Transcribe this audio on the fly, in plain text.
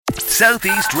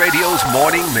Southeast Radio's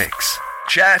morning mix.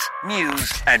 Chat,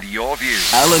 news and your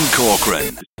views. Alan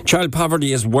Corcoran. Child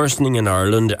poverty is worsening in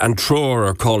Ireland, and Treoir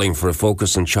are calling for a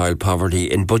focus on child poverty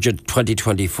in Budget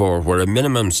 2024, where a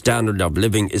minimum standard of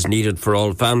living is needed for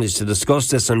all families. To discuss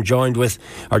this, I'm joined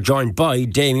by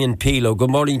Damien Peelo.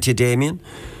 Good morning to Damien.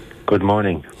 Good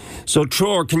morning. So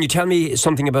Treoir, can you tell me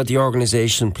something about the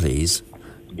organisation, please?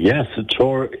 Yes,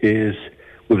 Treoir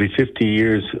will be 50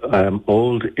 years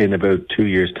old in about 2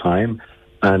 years' time.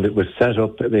 And it was set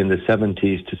up in the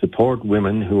 70s to support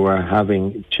women who are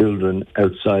having children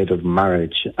outside of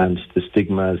marriage and the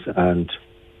stigmas and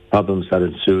problems that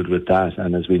ensued with that.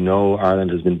 And as we know,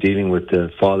 Ireland has been dealing with the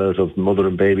fallout of mother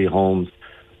and baby homes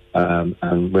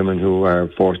and women who are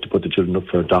forced to put the children up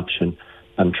for adoption.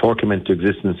 And Treoir came into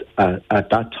existence at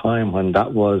that time when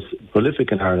that was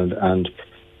prolific in Ireland, and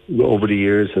over the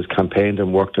years has campaigned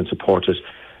and worked and supported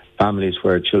families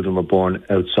where children were born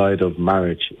outside of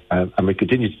marriage. And we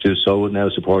continue to do so now,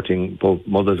 supporting both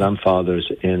mothers and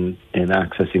fathers in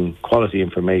accessing quality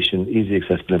information, easy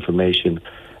accessible information,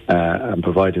 and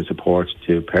providing support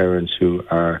to parents who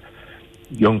are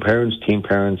young parents, teen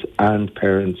parents and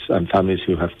families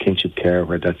who have kinship care,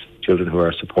 where that's children who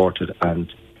are supported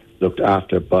and looked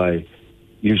after by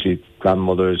usually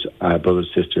grandmothers, brothers,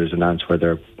 sisters and aunts, where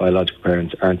their biological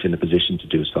parents aren't in a position to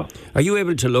do so. Are you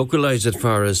able to localise it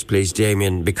for us, please,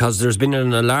 Damien? Because there's been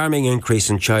an alarming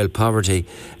increase in child poverty,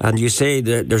 and you say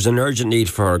that there's an urgent need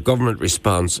for a government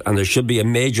response, and there should be a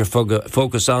major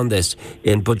focus on this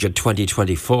in Budget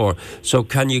 2024. So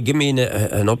can you give me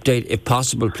an update, if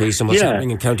possible, please, on what's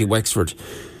happening in County Wexford?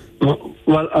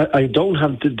 Well, I don't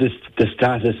have the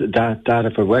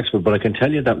data for Wexford, but I can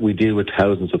tell you that we deal with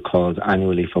thousands of calls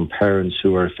annually from parents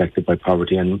who are affected by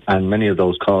poverty, and many of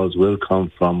those calls will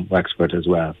come from Wexford as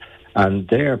well. And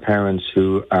they are parents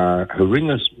who ring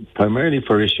us primarily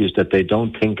for issues that they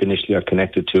don't think initially are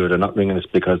connected to it. They're not ringing us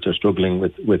because they're struggling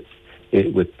with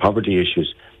poverty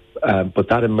issues. But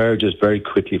that emerges very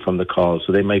quickly from the call.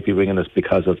 So they might be ringing us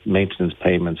because of maintenance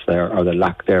payments there, or the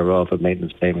lack thereof of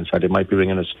maintenance payments, or they might be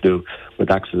ringing us to do with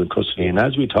access and custody. And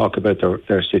as we talk about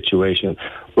their situation,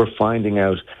 we're finding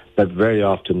out that very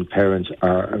often parents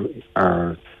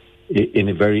are in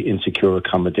a very insecure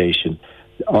accommodation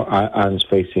and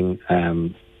facing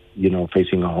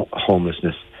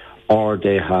homelessness, or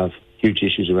they have huge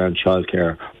issues around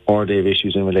childcare, or they have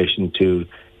issues in relation to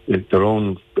their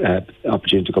own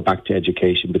opportunity to go back to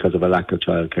education because of a lack of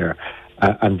childcare.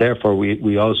 And therefore,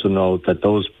 we also know that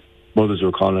those mothers who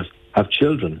are calling us have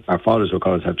children, our fathers who are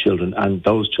calling us have children, and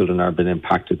those children are being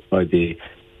impacted by the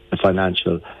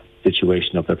financial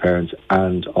situation of their parents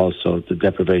and also the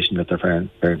deprivation that their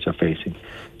parents are facing.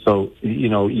 So,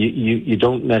 you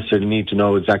don't necessarily need to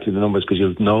know exactly the numbers, because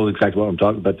you'll know exactly what I'm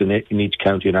talking about in each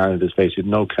county in Ireland is facing.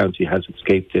 No county has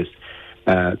escaped this.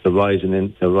 The rise in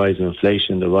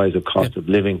inflation, the rise of cost of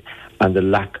living, and the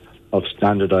lack of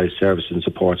standardised services and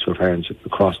supports for parents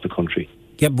across the country.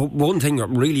 Yeah, but one thing that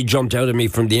really jumped out at me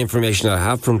from the information I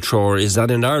have from Treoir is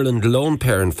that in Ireland, lone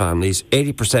parent families,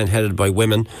 80% headed by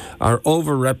women, are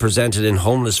overrepresented in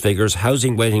homeless figures,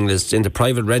 housing waiting lists in the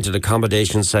private rented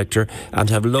accommodation sector, and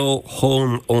have low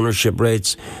home ownership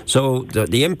rates. So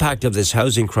the impact of this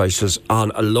housing crisis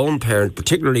on a lone parent,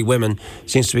 particularly women,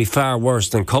 seems to be far worse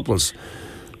than couples.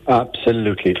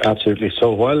 Absolutely.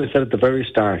 So while I said at the very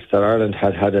start that Ireland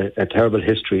had a terrible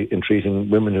history in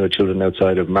treating women who had children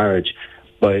outside of marriage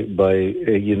by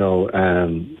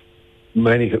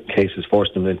many cases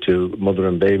forcing them into mother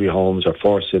and baby homes, or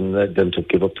forcing them to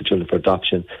give up the children for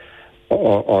adoption,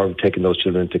 or taking those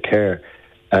children into care.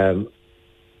 And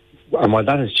while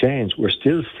that has changed, we're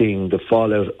still seeing the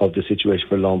fallout of the situation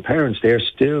for lone parents. They are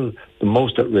still the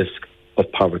most at risk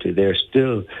of poverty. They are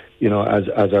still,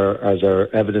 as our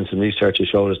evidence and research has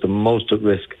shown us, the most at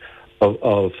risk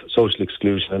of social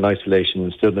exclusion and isolation,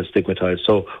 and still been stigmatised.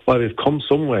 So while we've come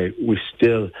some way, we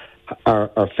still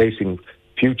are facing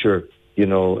future,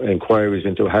 inquiries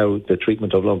into how the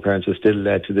treatment of lone parents has still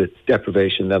led to the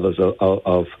deprivation levels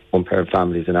of one-parent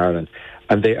families in Ireland.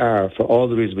 And they are, for all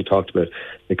the reasons we talked about,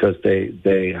 because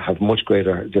they have much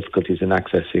greater difficulties in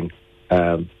accessing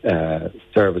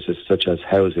services such as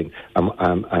housing,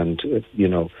 and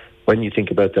when you think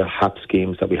about the HAP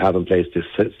schemes that we have in place, the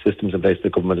systems in place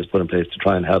the government has put in place to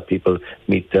try and help people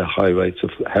meet the high rates of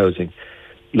housing,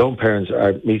 lone parents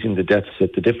are meeting the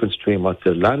deficit, the difference between what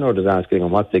the landlord is asking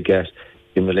and what they get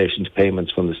in relation to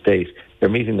payments from the state. They're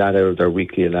meeting that out of their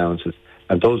weekly allowances.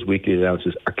 And those weekly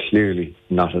allowances are clearly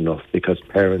not enough, because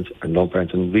parents and lone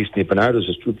parents, and recently Bernardo's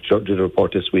just did a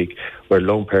report this week where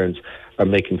lone parents are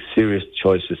making serious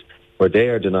choices where they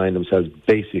are denying themselves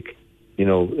basic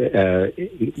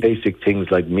basic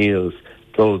things like meals,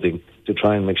 clothing, to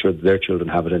try and make sure that their children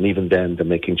have it. And even then, they're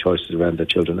making choices around their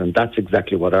children. And that's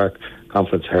exactly what our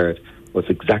conference heard, was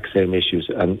the exact same issues.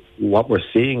 And what we're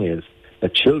seeing is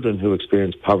that children who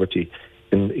experience poverty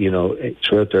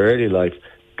throughout their early life,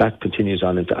 that continues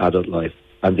on into adult life.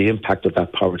 And the impact of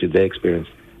that poverty they experience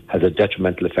has a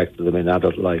detrimental effect on them in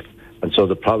adult life. And so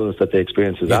the problems that they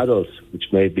experience as adults,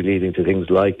 which may be leading to things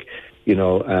like,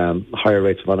 higher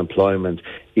rates of unemployment,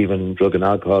 even drug and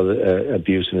alcohol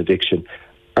abuse and addiction,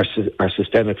 are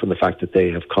systemic from the fact that they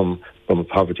have come from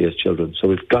poverty as children. So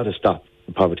we've got to stop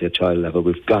the poverty at child level.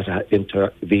 We've got to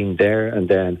intervene there and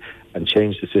then and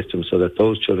change the system so that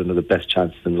those children have the best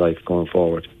chances in life going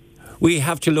forward. We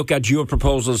have to look at your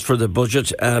proposals for the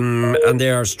budget, and they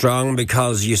are strong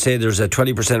because you say there's a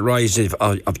 20% rise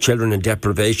of children in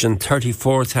deprivation,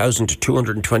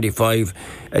 34,225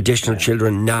 additional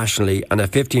children nationally, and a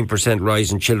 15%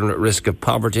 rise in children at risk of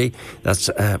poverty. That's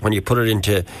when you put it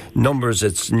into numbers,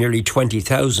 it's nearly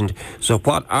 20,000. So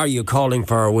what are you calling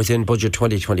for within Budget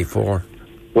 2024?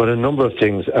 Well, a number of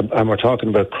things, and we're talking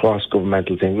about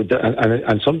cross-governmental things.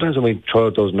 And sometimes when we throw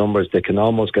out those numbers, they can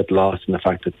almost get lost in the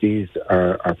fact that these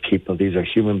are people, these are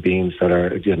human beings that are,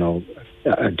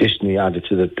 additionally added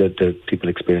to the people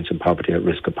experiencing poverty, at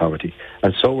risk of poverty.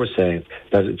 And so we're saying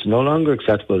that it's no longer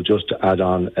acceptable just to add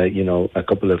on, a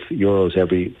couple of euros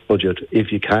every budget,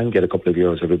 if you can get a couple of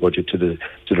euros every budget to the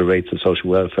rates of social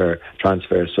welfare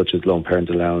transfers, such as lone parent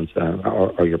allowance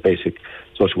or your basic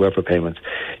social welfare payments.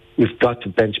 We've got to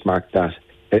benchmark that,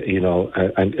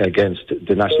 against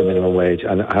the national minimum wage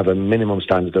and have a minimum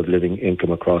standard of living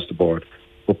income across the board.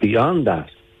 But beyond that,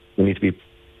 we need to be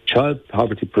child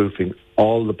poverty proofing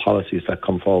all the policies that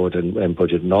come forward in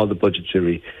budget and all the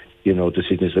budgetary,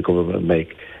 decisions the government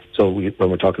make. So when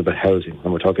we're talking about housing,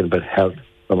 when we're talking about health,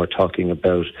 when we're talking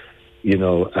about,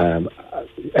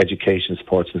 education,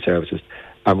 sports and services,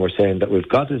 and we're saying that we've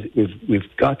got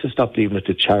to stop leaving it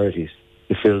to charities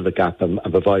to fill the gap and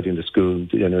providing the school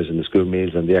dinners and the school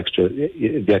meals and the extra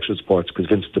sports, because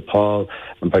Vincent de Paul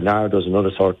and Bernardo's and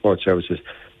other sports services,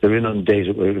 they're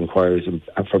inundated with inquiries and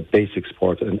for basic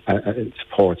sport and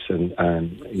sports and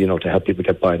to help people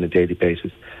get by on a daily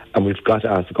basis. And we've got to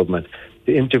ask the government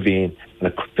to intervene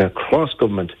and across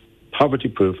government,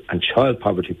 poverty-proof and child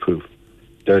poverty-proof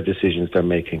their decisions they're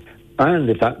making. And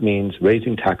if that means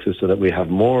raising taxes so that we have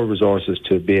more resources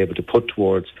to be able to put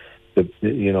towards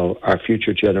our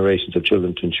future generations of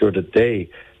children to ensure that they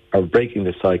are breaking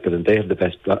the cycle and they have the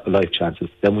best life chances,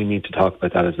 then we need to talk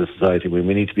about that as a society. We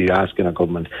need to be asking our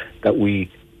government that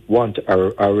we want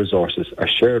our resources, our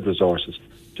shared resources,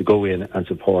 to go in and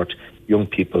support young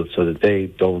people so that they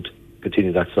don't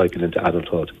continue that cycle into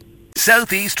adulthood.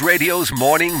 Southeast Radio's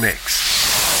morning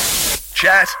mix.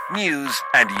 Chat, news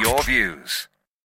and your views.